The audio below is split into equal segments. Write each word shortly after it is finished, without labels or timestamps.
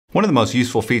One of the most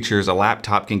useful features a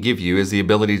laptop can give you is the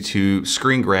ability to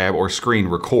screen grab or screen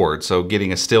record. So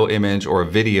getting a still image or a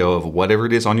video of whatever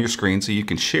it is on your screen so you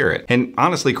can share it. And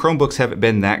honestly, Chromebooks haven't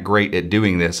been that great at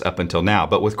doing this up until now.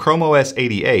 But with Chrome OS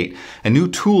 88, a new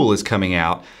tool is coming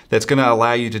out that's going to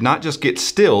allow you to not just get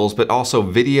stills, but also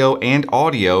video and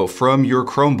audio from your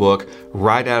Chromebook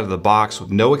right out of the box with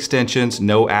no extensions,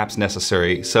 no apps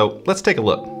necessary. So let's take a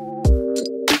look.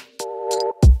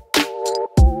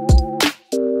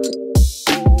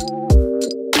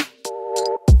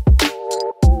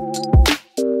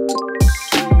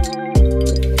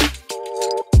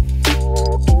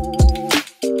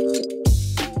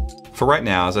 For right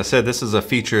now, as I said, this is a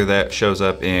feature that shows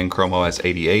up in Chrome OS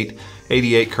 88.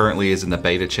 88 currently is in the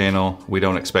beta channel. We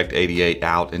don't expect 88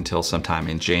 out until sometime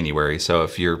in January. So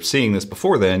if you're seeing this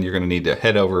before then, you're gonna need to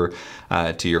head over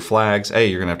to your flags.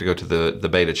 You're gonna have to go to the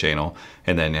beta channel,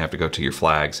 and then you have to go to your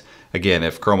flags. Again,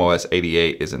 if Chrome OS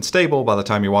 88 isn't stable by the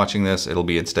time you're watching this, it'll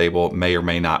be unstable, may or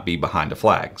may not be behind a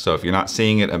flag. So if you're not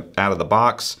seeing it out of the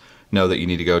box, know that you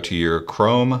need to go to your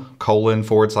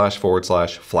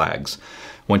Chrome://flags.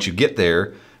 Once you get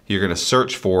there, you're going to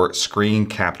search for screen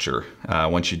capture.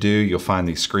 Once you do, you'll find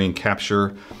the screen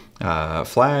capture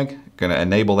flag. Going to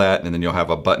enable that, and then you'll have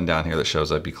a button down here that shows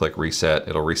up. You click reset,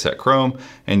 it'll reset Chrome,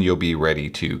 and you'll be ready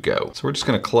to go. So we're just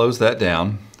going to close that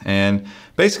down. And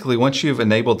basically, once you've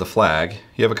enabled the flag,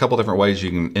 you have a couple different ways you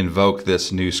can invoke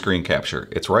this new screen capture.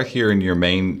 It's right here in your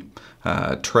main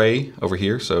tray over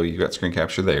here, so you've got screen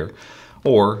capture there.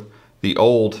 Or the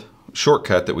old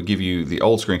shortcut that would give you the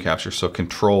old screen capture, so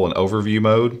control and overview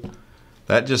mode,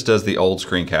 that just does the old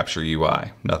screen capture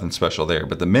UI. Nothing special there.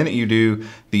 But the minute you do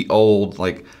the old,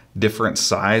 like, different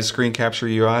size screen capture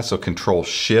UI, so control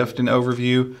shift and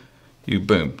overview, you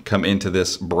boom, come into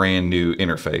this brand new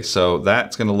interface. So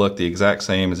that's gonna look the exact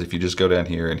same as if you just go down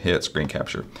here and hit screen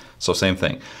capture. So same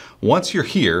thing. Once you're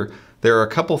here, there are a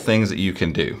couple things that you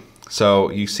can do. So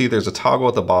you see there's a toggle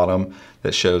at the bottom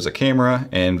that shows a camera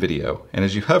and video. And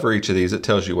as you hover each of these, it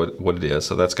tells you what it is.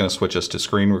 So that's gonna switch us to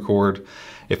screen record.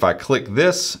 If I click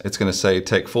this, it's gonna say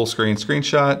take full screen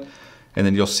screenshot, and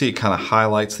then you'll see it kind of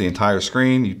highlights the entire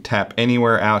screen. You tap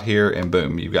anywhere out here and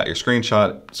boom, you've got your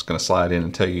screenshot. It's gonna slide in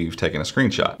and tell you you've taken a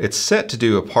screenshot. It's set to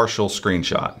do a partial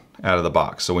screenshot out of the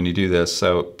box. So when you do this,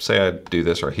 so say I do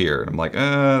this right here, and I'm like,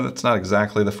 that's not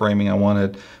exactly the framing I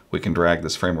wanted. We can drag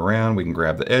this frame around, we can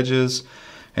grab the edges,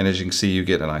 and as you can see, you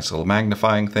get a nice little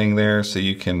magnifying thing there, so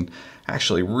you can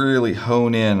actually really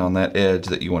hone in on that edge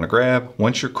that you want to grab.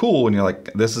 Once you're cool and you're like,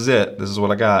 this is it, this is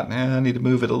what I got, I need to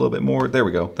move it a little bit more, there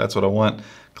we go, that's what I want.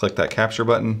 Click that capture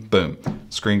button, boom,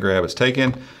 screen grab is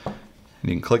taken, and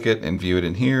you can click it and view it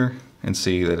in here and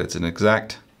see that it's an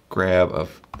exact grab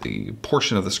of the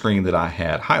portion of the screen that I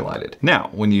had highlighted. Now,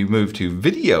 when you move to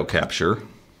video capture,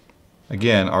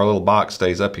 again, our little box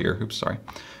stays up here. Oops, sorry.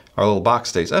 Our little box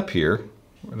stays up here.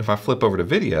 And if I flip over to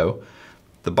video,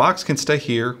 the box can stay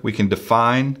here. We can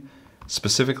define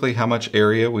specifically how much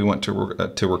area we want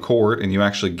to record, and you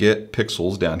actually get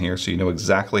pixels down here, so you know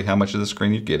exactly how much of the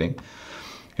screen you're getting.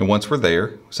 And once we're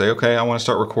there, say, okay, I want to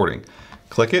start recording.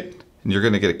 Click it, and you're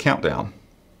going to get a countdown.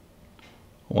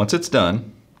 Once it's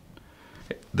done,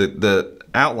 the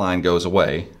outline goes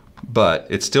away, but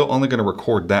it's still only going to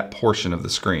record that portion of the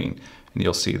screen. And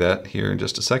you'll see that here in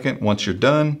just a second. Once you're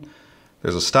done,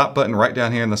 there's a stop button right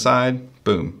down here on the side.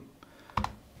 Boom.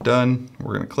 Done.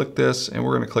 We're going to click this, and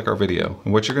we're going to click our video.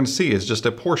 And what you're going to see is just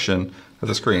a portion of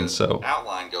the screen. So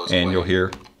outline goes away. You'll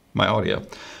hear my audio.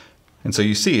 And so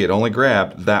you see it only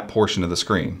grabbed that portion of the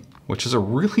screen, which is a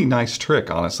really nice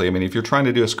trick, honestly. I mean, if you're trying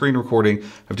to do a screen recording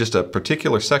of just a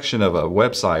particular section of a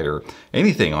website or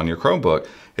anything on your Chromebook,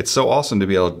 it's so awesome to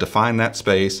be able to define that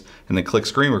space and then click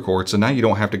screen record. So now you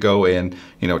don't have to go and,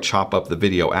 chop up the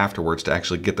video afterwards to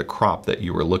actually get the crop that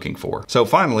you were looking for. So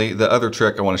finally, the other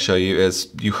trick I want to show you is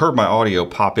you heard my audio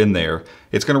pop in there.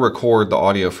 It's going to record the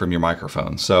audio from your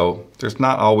microphone. So there's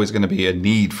not always going to be a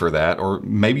need for that, or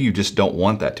maybe you just don't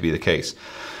want that to be the case.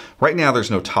 Right now,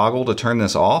 there's no toggle to turn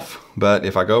this off, but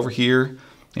if I go over here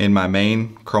in my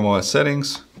main Chrome OS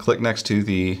settings, click next to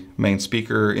the main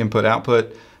speaker input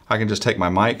output, I can just take my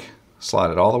mic,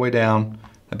 slide it all the way down,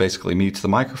 that basically mutes the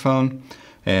microphone.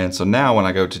 And so now when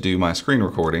I go to do my screen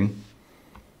recording,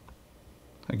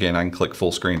 again, I can click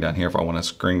full screen down here if I want to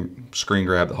screen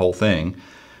grab the whole thing.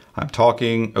 I'm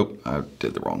talking, oh, I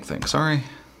did the wrong thing, sorry.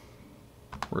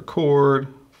 Record,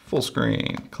 full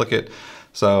screen, click it.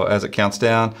 So as it counts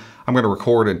down, I'm going to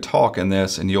record and talk in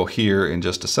this, and you'll hear in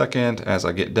just a second as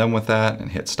I get done with that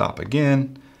and hit stop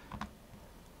again.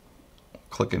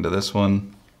 Click into this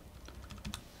one.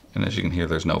 And as you can hear,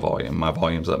 there's no volume. My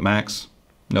volume's up max.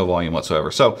 no volume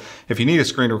whatsoever. So if you need a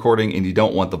screen recording and you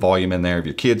don't want the volume in there, if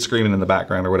your kid's screaming in the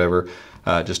background or whatever,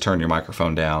 just turn your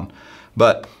microphone down.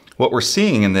 But what we're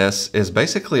seeing in this is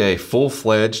basically a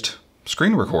full-fledged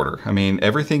screen recorder. I mean,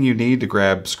 everything you need to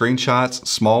grab screenshots,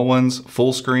 small ones,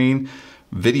 full screen,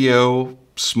 video,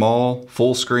 small,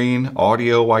 full screen,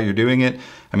 audio while you're doing it.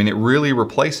 I mean, it really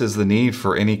replaces the need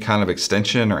for any kind of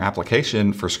extension or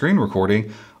application for screen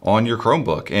recording on your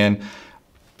Chromebook. And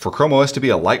for Chrome OS to be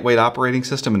a lightweight operating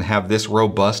system and have this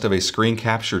robust of a screen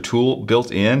capture tool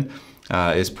built in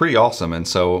is pretty awesome. And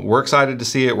so we're excited to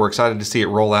see it. We're excited to see it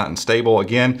roll out and stable.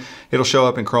 Again, it'll show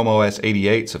up in Chrome OS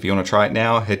 88. So if you want to try it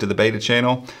now, head to the beta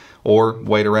channel or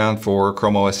wait around for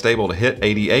Chrome OS stable to hit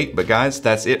 88. But guys,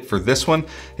 that's it for this one.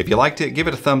 If you liked it, give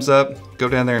it a thumbs up. Go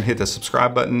down there and hit the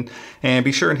subscribe button, and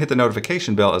be sure and hit the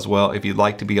notification bell as well if you'd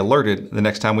like to be alerted the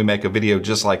next time we make a video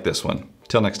just like this one.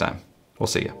 Till next time, we'll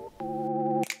see you.